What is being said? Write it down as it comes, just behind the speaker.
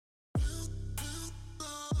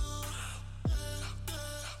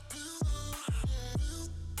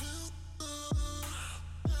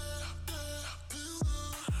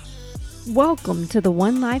Welcome to the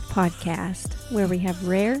One Life Podcast, where we have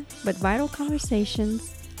rare but vital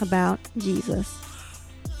conversations about Jesus.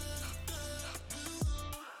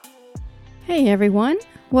 Hey everyone,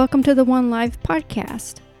 welcome to the One Life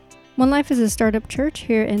Podcast. One Life is a startup church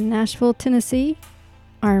here in Nashville, Tennessee.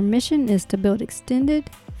 Our mission is to build extended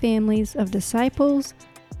families of disciples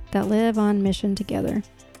that live on mission together.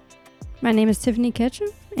 My name is Tiffany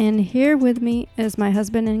Ketchum, and here with me is my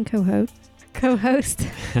husband and co-host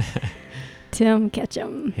Tim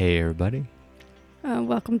Ketchum. Hey everybody.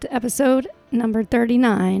 Welcome to episode number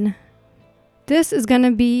 39. This is going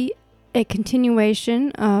to be a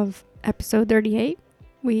continuation of episode 38.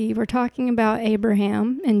 We were talking about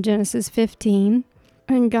Abraham in Genesis 15,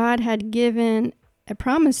 and God had given a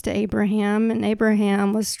promise to Abraham, and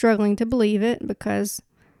Abraham was struggling to believe it because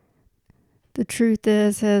the truth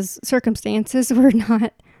is his circumstances were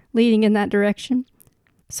not leading in that direction.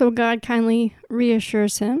 So God kindly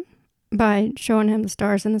reassures him by showing him the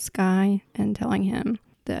stars in the sky and telling him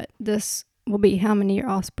that this will be how many your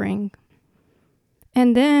offspring.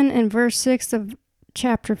 And then in verse 6 of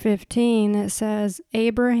chapter 15, it says,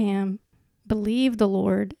 Abraham believed the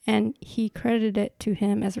Lord and he credited it to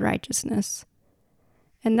him as righteousness.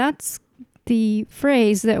 And that's the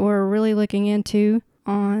phrase that we're really looking into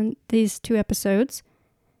on these two episodes.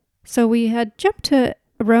 So we had jumped to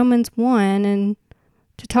Romans 1 and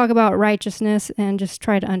to talk about righteousness and just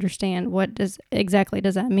try to understand what exactly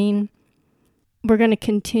does that mean. We're going to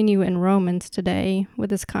continue in Romans today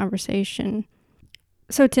with this conversation.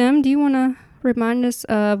 So Tim, do you want to remind us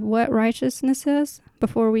of what righteousness is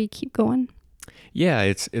before we keep going? Yeah,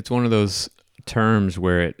 it's one of those terms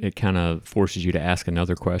where it kind of forces you to ask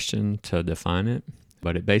another question to define it,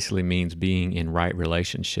 but it basically means being in right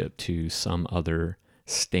relationship to some other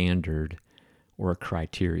standard or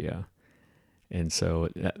criteria. And so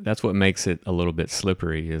that's what makes it a little bit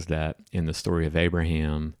slippery, is that in the story of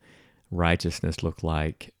Abraham, righteousness looked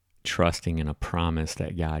like trusting in a promise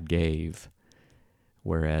that God gave.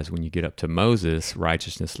 Whereas when you get up to Moses,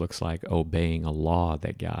 righteousness looks like obeying a law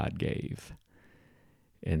that God gave.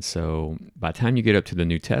 And so by the time you get up to the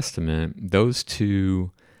New Testament, those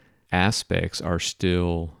two aspects are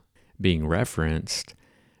still being referenced,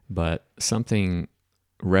 but something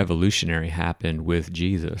revolutionary happened with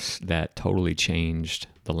Jesus that totally changed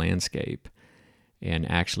the landscape and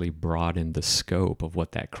actually broadened the scope of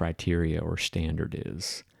what that criteria or standard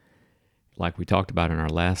is. Like we talked about in our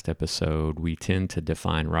last episode, we tend to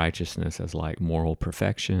define righteousness as like moral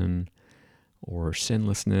perfection or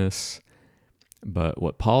sinlessness. But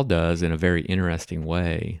what Paul does in a very interesting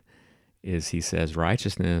way is he says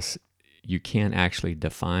righteousness, you can't actually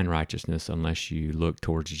define righteousness unless you look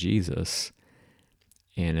towards Jesus.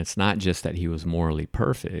 And it's not just that he was morally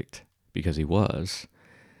perfect, because he was.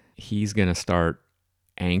 He's going to start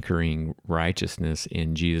anchoring righteousness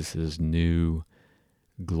in Jesus' new,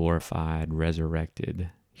 glorified, resurrected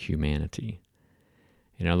humanity.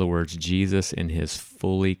 In other words, Jesus in his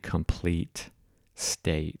fully complete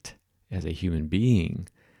state as a human being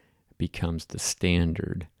becomes the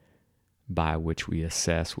standard by which we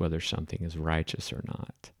assess whether something is righteous or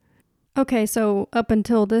not. Okay, so up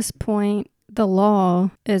until this point, the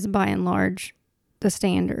law is by and large the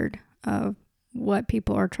standard of what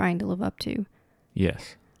people are trying to live up to.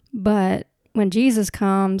 Yes. But when Jesus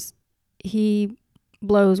comes, he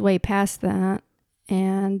blows way past that,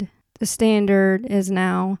 and the standard is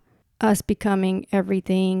now us becoming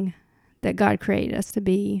everything that God created us to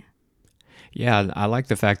be. Yeah, I like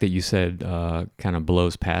the fact that you said kind of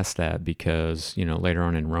blows past that, because, later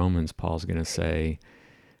on in Romans, Paul's going to say,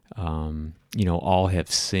 all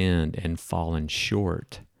have sinned and fallen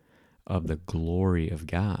short of the glory of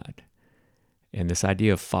God. And this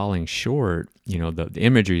idea of falling short, the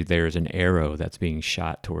imagery there is an arrow that's being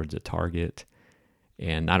shot towards a target.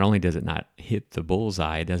 And not only does it not hit the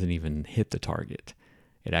bullseye, it doesn't even hit the target.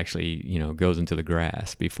 It actually, goes into the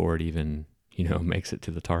grass before it even, makes it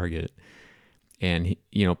to the target. And,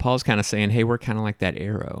 Paul's kind of saying, hey, we're kind of like that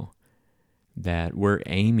arrow, that we're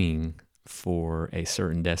aiming for a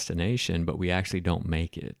certain destination, but we actually don't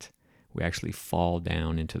make it. We actually fall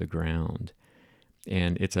down into the ground.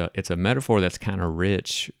 And it's a metaphor that's kind of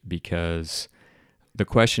rich, because the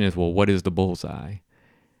question is, well, what is the bullseye?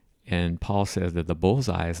 And Paul says that the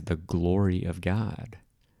bullseye is the glory of God,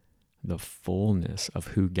 the fullness of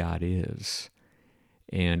who God is.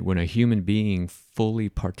 And when a human being fully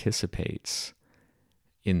participates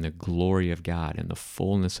in the glory of God and the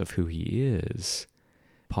fullness of who he is,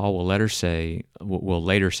 Paul will later say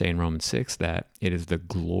in Romans 6 that it is the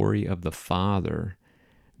glory of the Father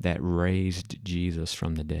that raised Jesus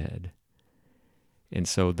from the dead. And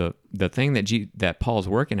so the thing that Paul's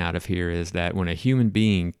working out of here is that when a human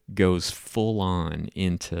being goes full on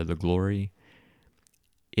into the glory,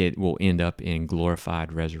 it will end up in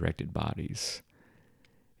glorified, resurrected bodies.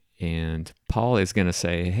 And Paul is going to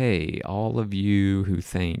say, hey, all of you who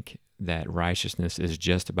think that righteousness is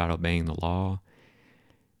just about obeying the law,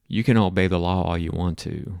 you can obey the law all you want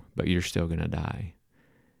to, but you're still going to die.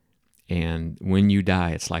 And when you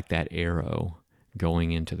die, it's like that arrow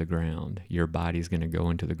going into the ground. Your body's going to go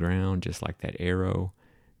into the ground just like that arrow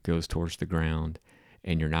goes towards the ground,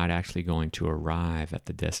 and you're not actually going to arrive at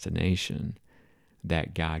the destination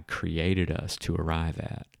that God created us to arrive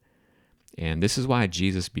at. And this is why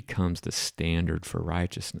Jesus becomes the standard for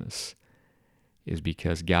righteousness, is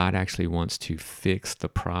because God actually wants to fix the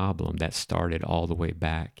problem that started all the way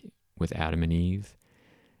back with Adam and Eve.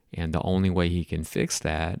 And the only way he can fix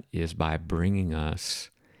that is by bringing us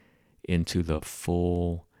into the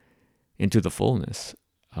fullness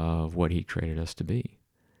of what he created us to be.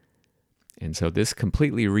 And so this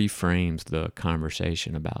completely reframes the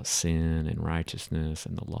conversation about sin and righteousness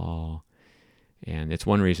and the law. And it's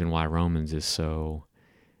one reason why Romans is so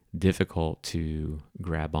difficult to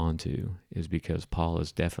grab onto, is because Paul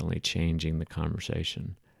is definitely changing the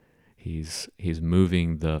conversation. He's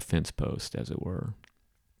moving the fence post, as it were.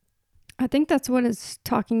 I think that's what it's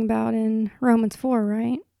talking about in Romans 4,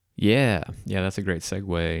 right? Yeah, that's a great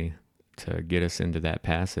segue to get us into that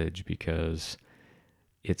passage, because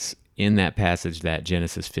it's in that passage that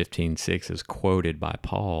Genesis 15:6 is quoted by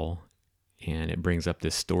Paul, and it brings up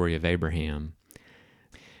this story of Abraham.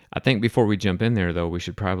 I think before we jump in there, though, we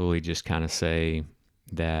should probably just kind of say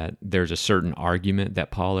that there's a certain argument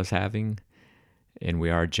that Paul is having, and we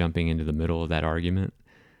are jumping into the middle of that argument.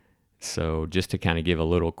 So just to kind of give a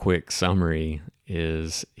little quick summary,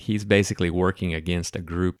 is he's basically working against a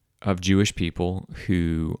group of Jewish people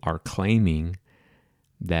who are claiming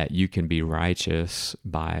that you can be righteous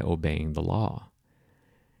by obeying the law.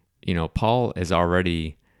 You know, Paul is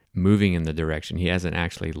already moving in the direction. He hasn't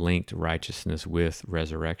actually linked righteousness with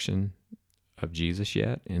resurrection of Jesus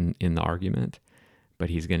yet in the argument, but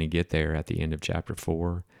he's going to get there at the end of chapter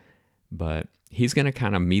 4. But he's going to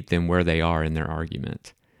kind of meet them where they are in their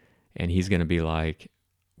argument. And he's going to be like,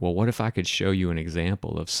 well, what if I could show you an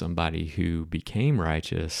example of somebody who became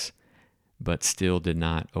righteous but still did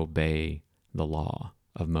not obey the law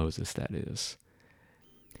of Moses, that is.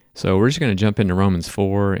 So we're just going to jump into Romans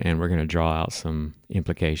 4, and we're going to draw out some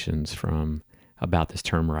implications about this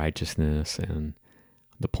term righteousness and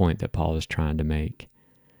the point that Paul is trying to make.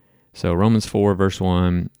 So Romans 4, verse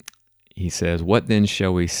 1, he says, "What then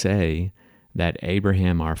shall we say that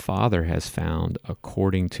Abraham our father has found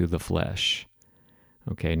according to the flesh?"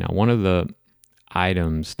 Okay, now one of the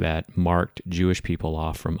items that marked Jewish people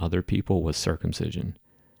off from other people was circumcision.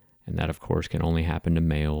 And that, of course, can only happen to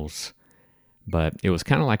males. But it was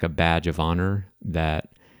kind of like a badge of honor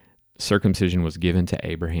that circumcision was given to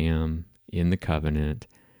Abraham in the covenant.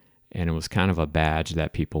 And it was kind of a badge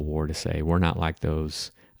that people wore to say, we're not like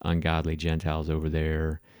those ungodly Gentiles over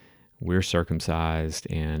there. We're circumcised,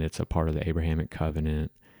 and it's a part of the Abrahamic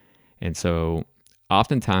covenant. And so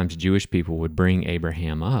oftentimes Jewish people would bring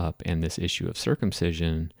Abraham up and this issue of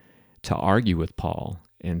circumcision to argue with Paul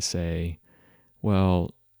and say,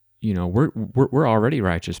 well, you know, we're already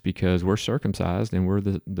righteous because we're circumcised and we're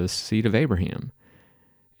the seed of Abraham.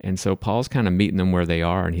 And so Paul's kind of meeting them where they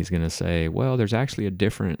are, and he's going to say, well, there's actually a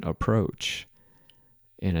different approach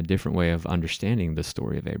and a different way of understanding the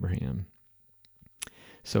story of Abraham.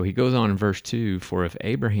 So he goes on in verse 2, "For if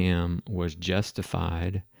Abraham was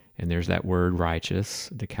justified," and there's that word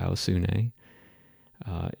righteous, dikaiosune.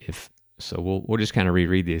 We'll just kind of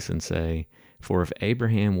reread this and say, "For if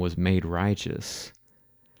Abraham was made righteous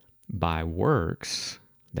by works,"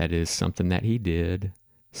 that is something that he did,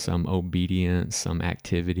 some obedience, some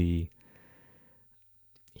activity,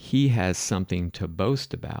 "he has something to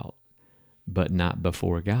boast about, but not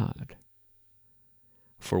before God.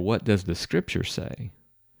 For what does the scripture say?"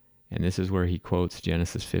 And this is where he quotes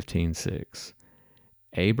Genesis 15:6.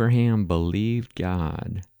 "Abraham believed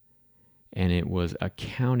God, and it was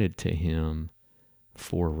accounted to him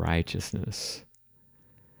for righteousness."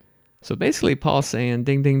 So basically Paul's saying,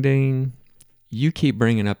 ding, ding, ding, you keep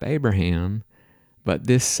bringing up Abraham, but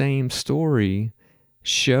this same story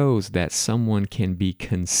shows that someone can be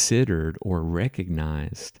considered or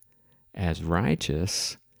recognized as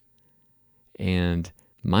righteous. And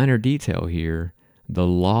minor detail here, the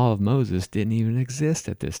law of Moses didn't even exist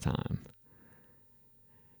at this time.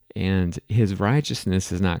 And his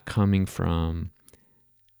righteousness is not coming from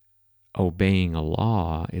obeying a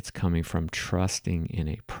law, it's coming from trusting in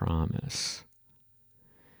a promise.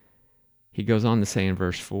 He goes on to say in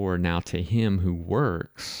verse 4, now to him who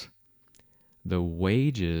works, the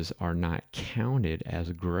wages are not counted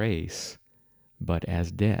as grace, but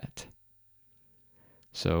as debt.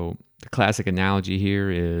 So the classic analogy here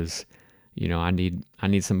is, I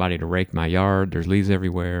need somebody to rake my yard. There's leaves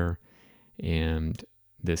everywhere. And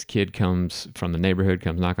this kid comes from the neighborhood,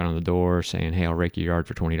 comes knocking on the door saying, hey, I'll rake your yard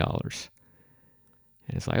for $20.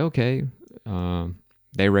 And it's like, okay.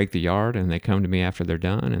 They rake the yard and they come to me after they're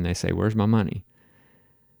done and they say, where's my money?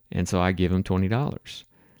 And so I give them $20.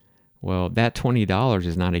 Well, that $20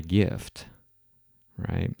 is not a gift,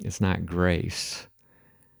 right? It's not grace.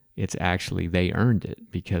 It's actually they earned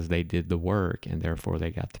it because they did the work and therefore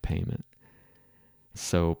they got the payment.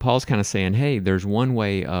 So Paul's kind of saying, hey, there's one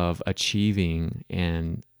way of achieving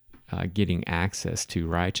and getting access to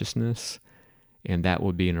righteousness, and that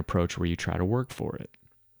would be an approach where you try to work for it.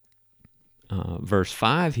 Verse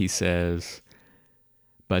 5, he says,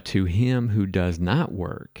 but to him who does not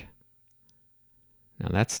work. Now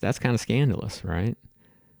that's kind of scandalous, right?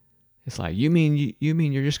 It's like, you mean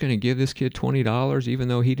you're just going to give this kid $20 even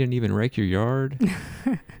though he didn't even rake your yard?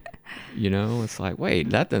 It's like, wait,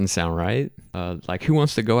 that doesn't sound right. Like, who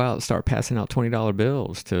wants to go out and start passing out $20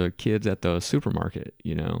 bills to kids at the supermarket,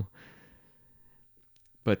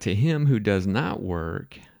 But to him who does not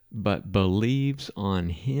work, but believes on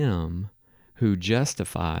him who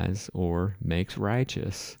justifies or makes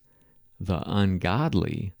righteous the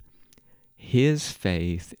ungodly, his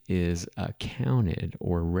faith is accounted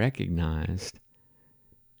or recognized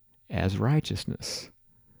as righteousness.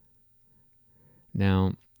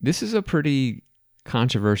 Now, this is a pretty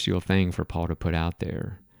controversial thing for Paul to put out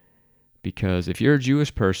there, because if you're a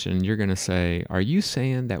Jewish person, you're going to say, are you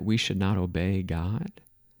saying that we should not obey God?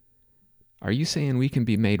 Are you saying we can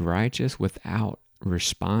be made righteous without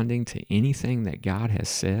responding to anything that God has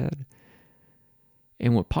said?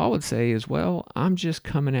 And what Paul would say is, well, I'm just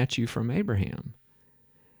coming at you from Abraham.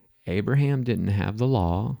 Abraham didn't have the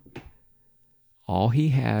law. All he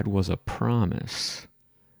had was a promise.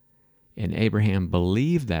 And Abraham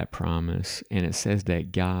believed that promise, and it says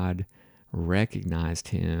that God recognized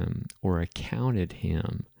him or accounted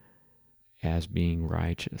him as being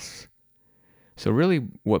righteous. So really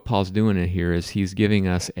what Paul's doing in here is he's giving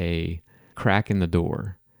us a crack in the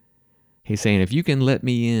door. He's saying, if you can let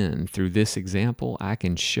me in through this example, I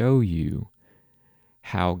can show you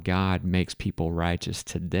how God makes people righteous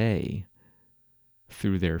today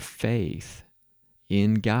through their faith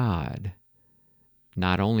in God,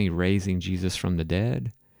 not only raising Jesus from the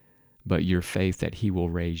dead, but your faith that he will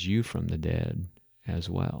raise you from the dead as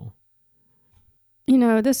well.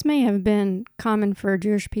 This may have been common for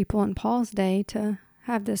Jewish people in Paul's day to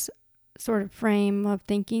have this sort of frame of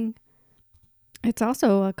thinking. It's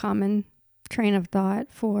also a common train of thought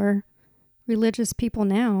for religious people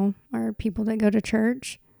now, or people that go to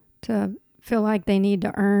church, to feel like they need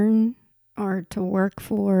to earn or to work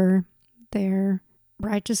for their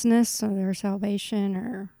righteousness or their salvation.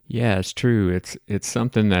 Or yeah, it's true. It's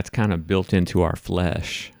something that's kind of built into our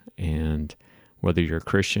flesh, and whether you're a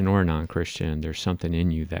Christian or a non-Christian, there's something in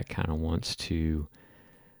you that kind of wants to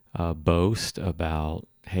boast about,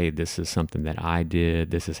 hey, this is something that I did.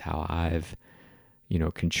 This is how I've,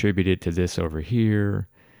 contributed to this over here.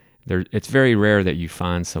 It's very rare that you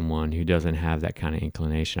find someone who doesn't have that kind of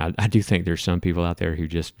inclination. I do think there's some people out there who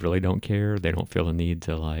just really don't care. They don't feel the need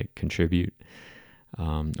to contribute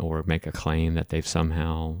or make a claim that they've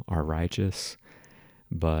somehow are righteous.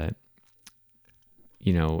 But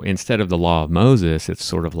instead of the law of Moses, it's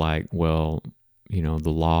sort of like, the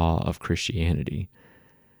law of Christianity.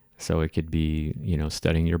 So it could be,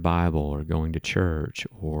 studying your Bible or going to church,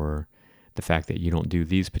 or the fact that you don't do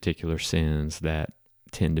these particular sins that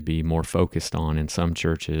tend to be more focused on in some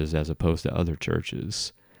churches as opposed to other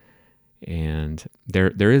churches. And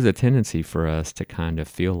there is a tendency for us to kind of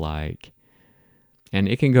feel like, and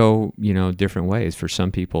it can go, different ways. For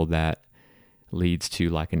some people that leads to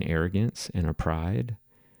like an arrogance and a pride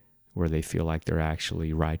where they feel like they're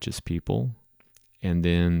actually righteous people. And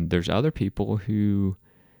then there's other people who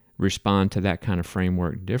respond to that kind of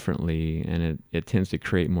framework differently, and it tends to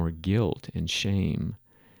create more guilt and shame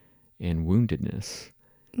and woundedness.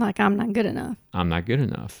 Like, I'm not good enough. I'm not good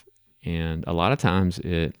enough. And a lot of times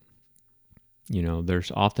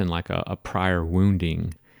there's often like a prior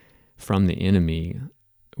wounding from the enemy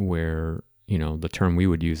where, the term we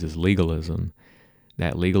would use is legalism.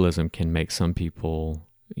 That legalism can make some people,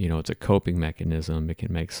 it's a coping mechanism. It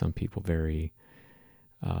can make some people very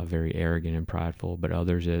arrogant and prideful, but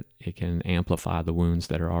others it can amplify the wounds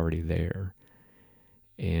that are already there.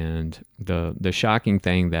 And the shocking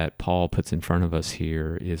thing that Paul puts in front of us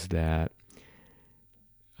here is that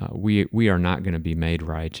We are not going to be made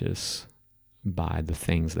righteous by the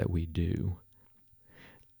things that we do.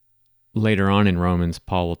 Later on in Romans,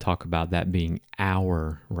 Paul will talk about that being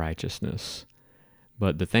our righteousness.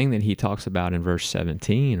 But the thing that he talks about in verse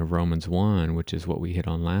 17 of Romans 1, which is what we hit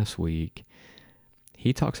on last week,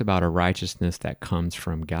 he talks about a righteousness that comes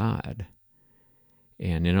from God.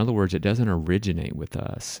 And in other words, it doesn't originate with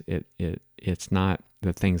us. It's not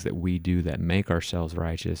the things that we do that make ourselves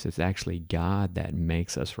righteous. It's actually God that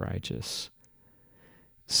makes us righteous.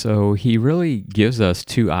 So he really gives us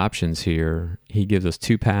two options here. He gives us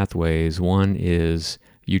two pathways. One is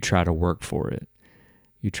you try to work for it.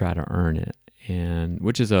 You try to earn it, and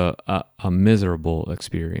which is a miserable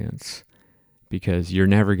experience because you're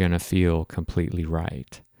never going to feel completely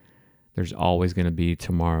right. There's always going to be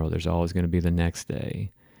tomorrow. There's always going to be the next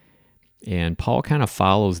day. And Paul kind of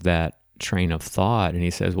follows that train of thought, and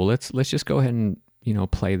he says, well, let's just go ahead and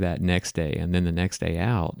play that next day and then the next day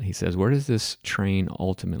out. He says, where does this train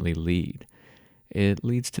ultimately lead? It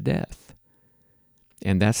leads to death.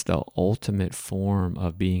 And that's the ultimate form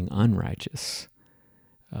of being unrighteous.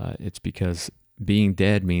 It's because being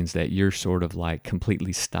dead means that you're sort of like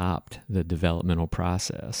completely stopped the developmental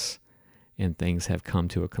process and things have come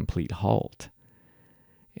to a complete halt.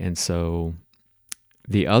 And so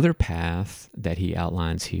the other path that he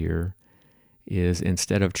outlines here is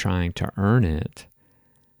instead of trying to earn it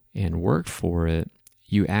and work for it,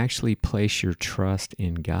 you actually place your trust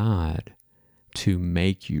in God to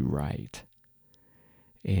make you right.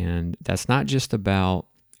 And that's not just about,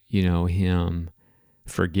 him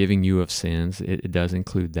forgiving you of sins. It does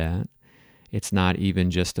include that. It's not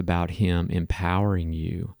even just about him empowering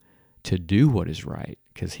you to do what is right,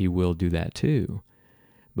 because he will do that too.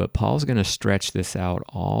 But Paul's going to stretch this out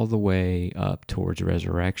all the way up towards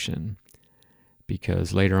resurrection,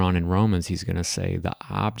 because later on in Romans, he's going to say the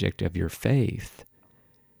object of your faith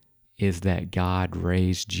is that God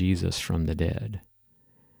raised Jesus from the dead.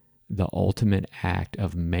 The ultimate act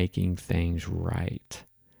of making things right,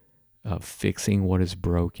 of fixing what is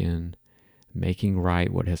broken, making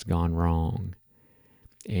right what has gone wrong.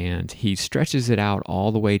 And he stretches it out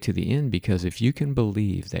all the way to the end, because if you can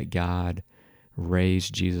believe that God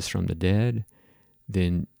raised Jesus from the dead,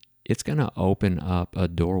 then it's going to open up a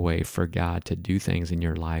doorway for God to do things in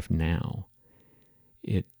your life now.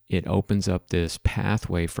 It opens up this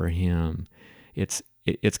pathway for him. It's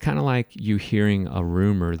kind of like you hearing a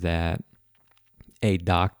rumor that a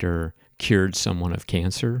doctor cured someone of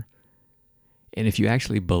cancer. And if you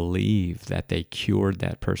actually believe that they cured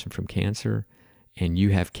that person from cancer and you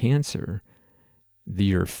have cancer,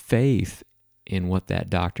 your faith in what that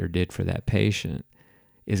doctor did for that patient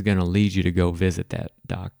is going to lead you to go visit that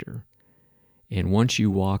doctor. And once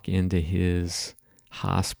you walk into his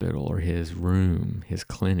hospital or his room, his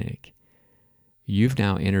clinic, you've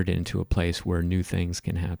now entered into a place where new things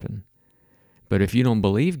can happen. But if you don't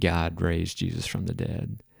believe God raised Jesus from the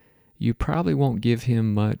dead, you probably won't give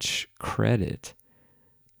him much credit.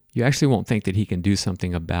 You actually won't think that he can do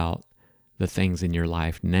something about the things in your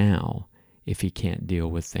life now if he can't deal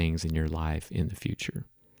with things in your life in the future.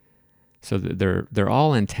 So they're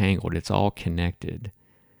all entangled. It's all connected.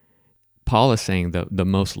 Paul is saying the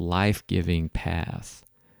most life-giving path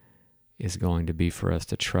is going to be for us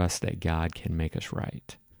to trust that God can make us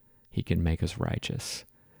right. He can make us righteous,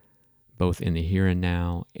 both in the here and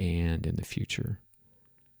now and in the future.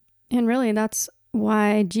 And really, that's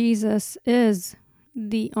why Jesus is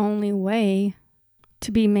the only way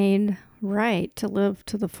to be made right, to live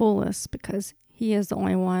to the fullest, because he is the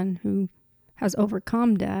only one who has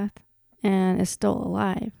overcome death and is still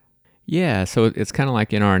alive. Yeah, so it's kind of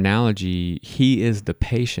like in our analogy, he is the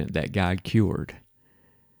patient that God cured.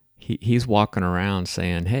 He's walking around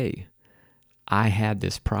saying, hey, I had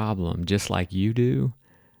this problem just like you do,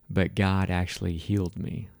 but God actually healed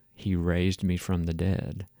me. He raised me from the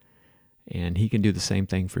dead, and he can do the same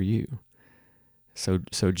thing for you.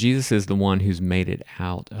 So Jesus is the one who's made it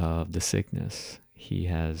out of the sickness. He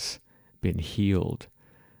has been healed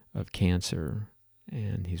of cancer,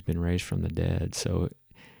 and he's been raised from the dead. So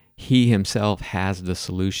he himself has the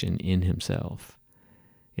solution in himself.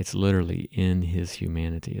 It's literally in his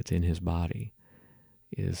humanity. It's in his body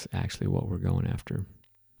is actually what we're going after.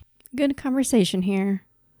 Good conversation here.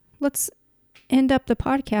 Let's end up the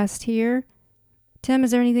podcast here. Tim,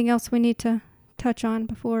 is there anything else we need to touch on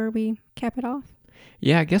before we cap it off?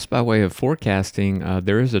 Yeah, I guess by way of forecasting,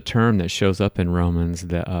 there is a term that shows up in Romans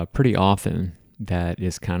that pretty often that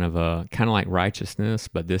is kind of like righteousness,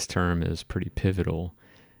 but this term is pretty pivotal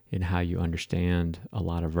in how you understand a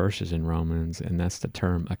lot of verses in Romans, and that's the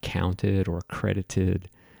term accounted or credited,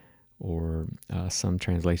 or some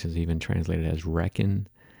translations even translate it as reckon.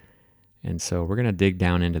 And so we're going to dig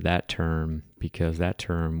down into that term because that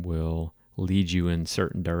term will lead you in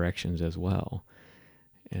certain directions as well.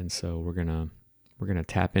 And so we're going to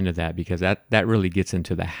tap into that because that really gets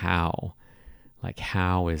into the how. Like,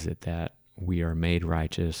 how is it that we are made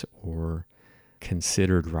righteous or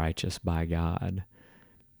considered righteous by God?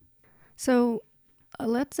 So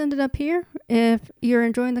let's end it up here. If you're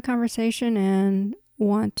enjoying the conversation and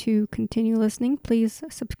want to continue listening, please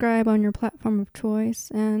subscribe on your platform of choice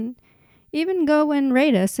and even go and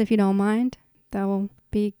rate us if you don't mind. That will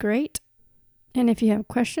be great. And if you have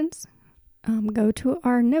questions, go to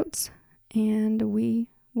our notes and we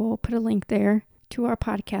will put a link there to our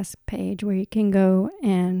podcast page where you can go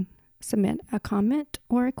and submit a comment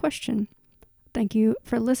or a question. Thank you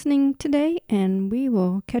for listening today, and we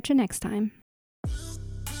will catch you next time.